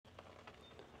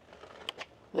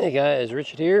Hey guys,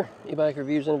 Richard here, e-bike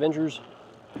reviews and adventures.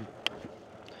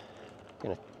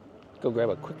 Gonna go grab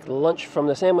a quick lunch from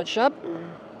the sandwich shop.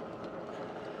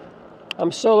 I'm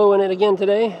soloing it again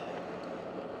today.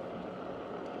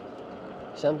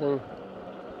 Something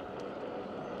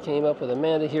came up with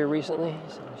Amanda here recently.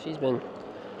 She's been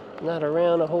not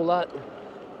around a whole lot.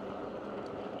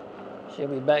 She'll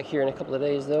be back here in a couple of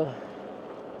days though.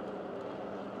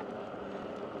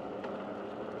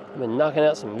 I've been knocking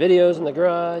out some videos in the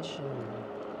garage,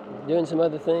 and doing some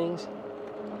other things.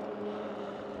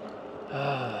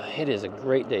 It is a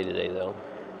great day today, though.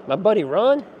 My buddy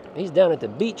Ron, he's down at the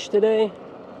beach today.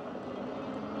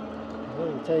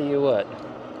 Let me tell you what,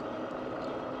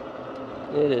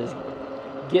 it is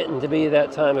getting to be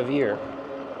that time of year.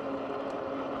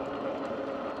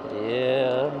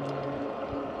 Yeah.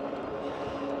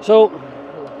 So,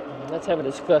 let's have a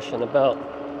discussion about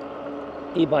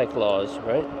e-bike laws,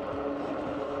 right?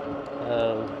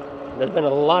 There's been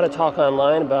a lot of talk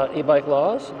online about e-bike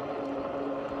laws.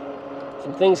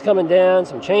 Some things coming down,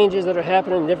 some changes that are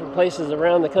happening in different places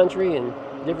around the country and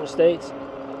different states.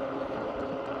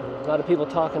 A lot of people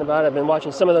talking about it. I've been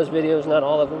watching some of those videos, not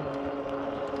all of them.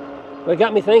 But it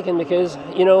got me thinking because,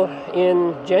 you know,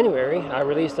 in January I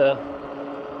released a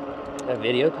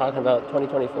video talking about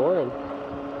 2024, and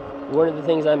one of the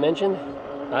things I mentioned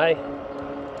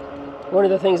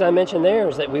there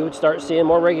is that we would start seeing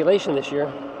more regulation this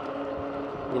year.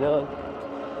 You know,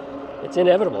 it's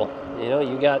inevitable. You know,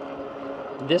 you got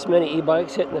this many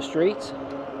e-bikes hitting the streets.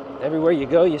 Everywhere you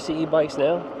go, you see e-bikes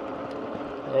now.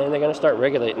 And they're going to start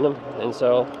regulating them. And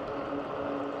so,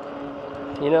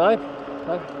 you know,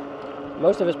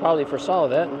 most of us probably foresaw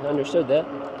that and understood that.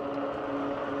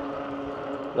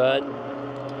 But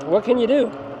what can you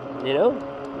do? You know,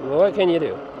 what can you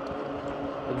do?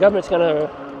 The government's going to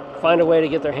find a way to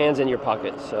get their hands in your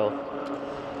pocket. So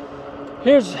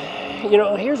here's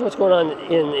what's going on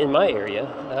in my area.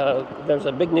 There's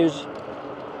a big news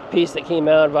piece that came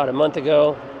out about a month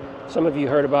ago. Some of you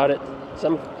heard about it.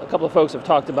 A couple of folks have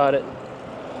talked about it.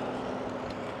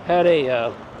 Had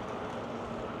a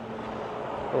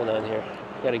hold on here.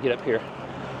 Got to get up here.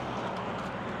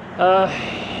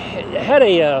 Had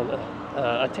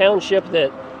a township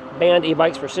that banned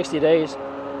e-bikes for 60 days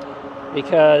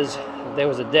because there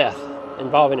was a death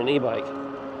involving an e-bike.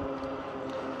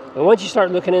 And once you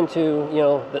start looking into, you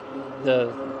know,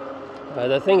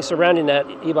 the things surrounding that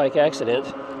e-bike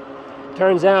accident,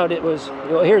 turns out it was,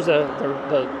 you know, here's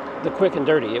the quick and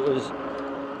dirty. It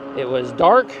was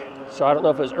dark, so I don't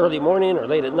know if it was early morning or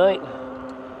late at night.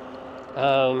 It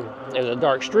was a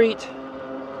dark street.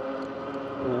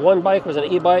 One bike was an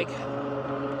e-bike.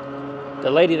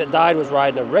 The lady that died was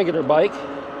riding a regular bike.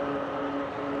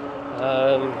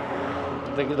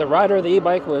 The rider of the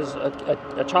e-bike was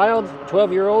a child,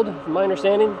 12-year-old, from my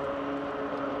understanding.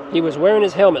 He was wearing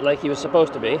his helmet like he was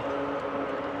supposed to be.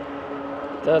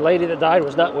 The lady that died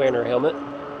was not wearing her helmet,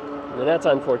 and that's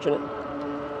unfortunate.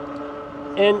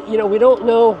 And, you know, we don't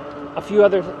know a few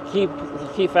other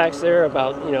key facts there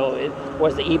about, you know,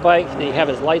 was the e-bike, did he have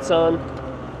his lights on?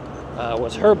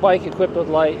 Was her bike equipped with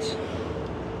lights?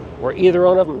 Were either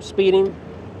one of them speeding?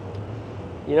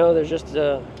 You know, there's just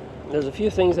there's a few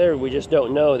things there we just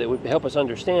don't know that would help us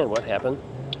understand what happened.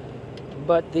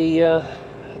 But the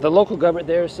local government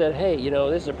there said, hey, you know,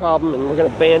 this is a problem and we're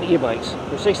going to ban e-bikes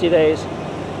for 60 days.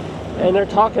 And they're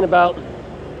talking about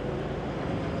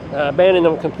banning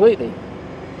them completely,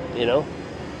 you know.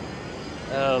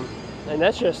 And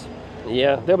that's just,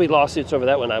 yeah, there'll be lawsuits over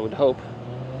that one, I would hope.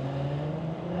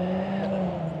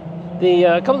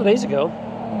 A couple of days ago,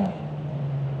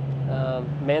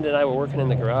 Amanda and I were working in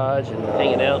the garage and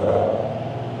hanging out,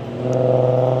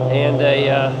 and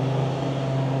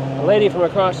a lady from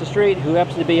across the street who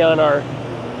happens to be on our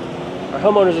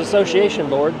homeowners association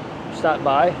board stopped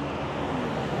by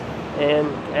and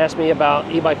asked me about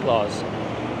e-bike laws.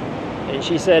 And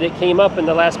she said it came up in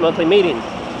the last monthly meeting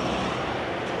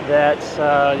that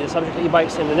the subject of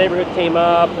e-bikes in the neighborhood came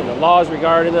up and the laws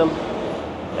regarding them,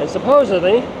 and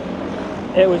supposedly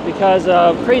it was because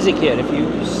of Crazy Kid. If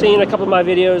you've seen a couple of my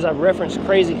videos, I've referenced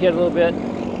Crazy Kid a little bit.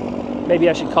 Maybe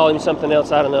I should call him something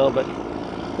else, I don't know. But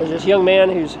there's this young man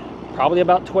who's probably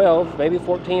about 12, maybe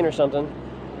 14 or something,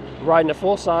 riding a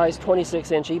full-size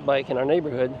 26-inch e-bike in our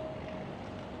neighborhood.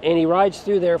 And he rides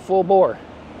through there full bore,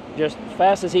 just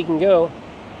fast as he can go.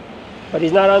 But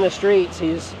he's not on the streets.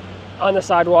 He's on the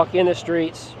sidewalk, in the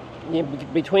streets,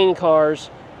 between cars,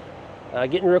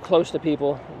 getting real close to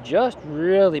people, just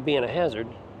really being a hazard.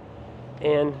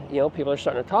 And, you know, people are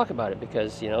starting to talk about it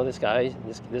because, you know, this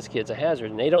kid's a hazard,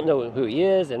 and they don't know who he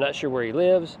is. They're not sure where he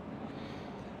lives.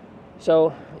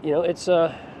 So, you know, it's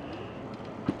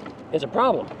is a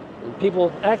problem. And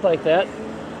people act like that.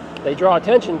 They draw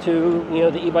attention to, you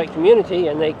know, the e-bike community,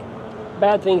 and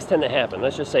bad things tend to happen.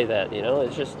 Let's just say that, you know,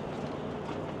 it's just,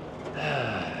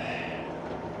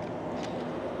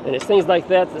 and it's things like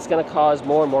that that's going to cause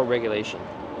more and more regulation.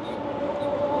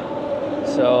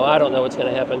 So I don't know what's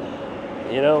going to happen,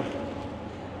 you know.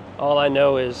 All I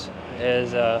know is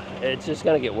it's just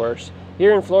going to get worse.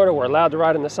 Here in Florida, we're allowed to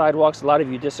ride on the sidewalks. A lot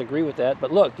of you disagree with that,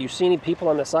 but look, do you see any people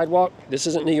on the sidewalk? This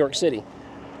isn't New York City.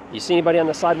 You see anybody on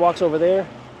the sidewalks over there?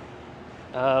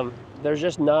 There's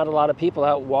just not a lot of people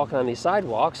out walking on these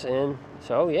sidewalks, and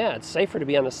so yeah, it's safer to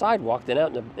be on the sidewalk than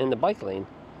out in the bike lane.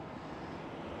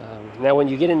 Now, when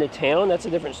you get into town, that's a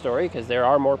different story, because there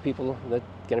are more people that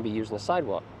are going to be using the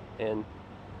sidewalk, and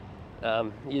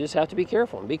you just have to be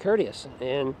careful and be courteous.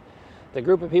 And the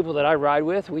group of people that I ride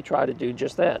with, we try to do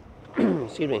just that.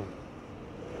 Excuse me.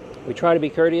 We try to be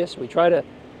courteous. We go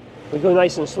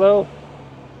nice and slow.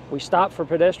 We stop for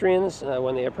pedestrians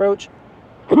when they approach.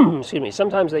 Excuse me.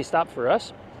 Sometimes they stop for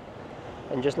us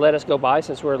and just let us go by,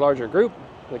 since we're a larger group,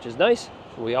 which is nice.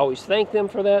 We always thank them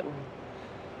for that,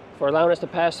 for allowing us to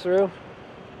pass through.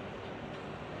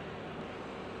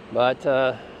 But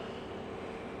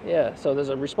yeah, so there's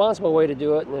a responsible way to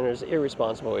do it, and then there's an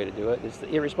irresponsible way to do it. It's the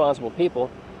irresponsible people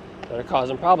that are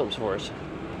causing problems for us.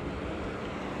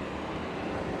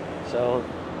 So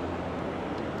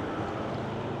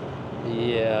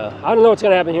yeah, I don't know what's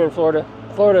going to happen here in Florida.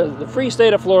 Florida, the free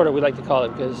state of Florida, we like to call it,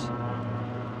 because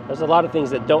there's a lot of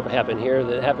things that don't happen here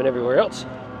that happen everywhere else.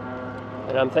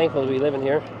 And I'm thankful to be living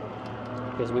here,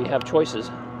 because we have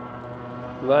choices.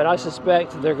 But I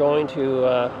suspect they're going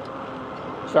to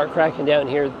start cracking down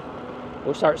here.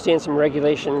 We'll start seeing some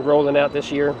regulation rolling out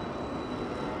this year,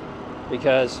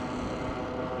 because,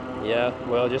 yeah,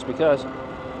 well, just because.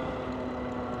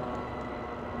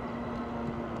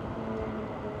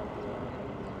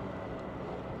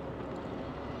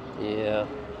 Yeah.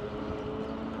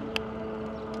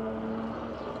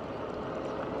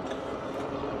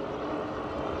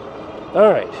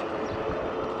 All right.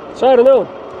 So I don't know.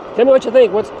 Tell me what you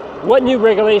think. What new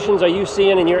regulations are you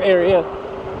seeing in your area?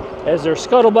 Is there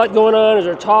scuttlebutt going on? Is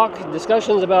there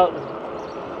discussions about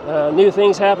new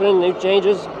things happening, new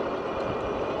changes?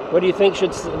 What do you think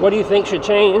should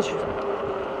change?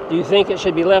 Do you think it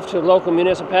should be left to local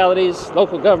municipalities,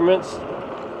 local governments,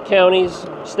 counties,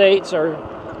 states, or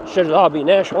should it all be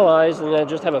nationalized and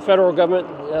just have a federal government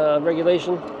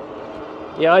regulation?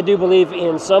 Yeah, I do believe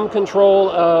in some control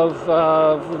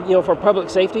of, you know, for public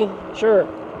safety. Sure.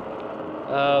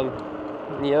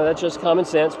 You know, that's just common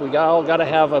sense. We all got to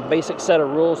have a basic set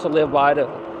of rules to live by to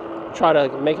try to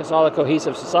make us all a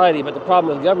cohesive society. But the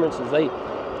problem with governments is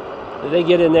they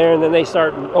get in there and then they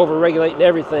start over-regulating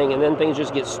everything, and then things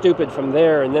just get stupid from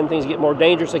there, and then things get more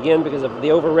dangerous again because of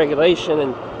the over-regulation.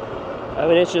 And I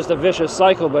mean, it's just a vicious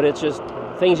cycle, but it's just,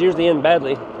 things usually end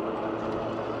badly.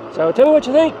 So tell me what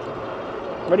you think.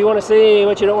 What do you want to see?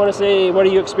 What you don't want to see? What are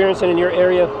you experiencing in your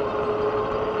area?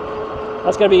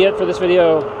 That's going to be it for this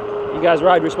video. You guys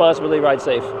ride responsibly, ride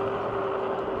safe.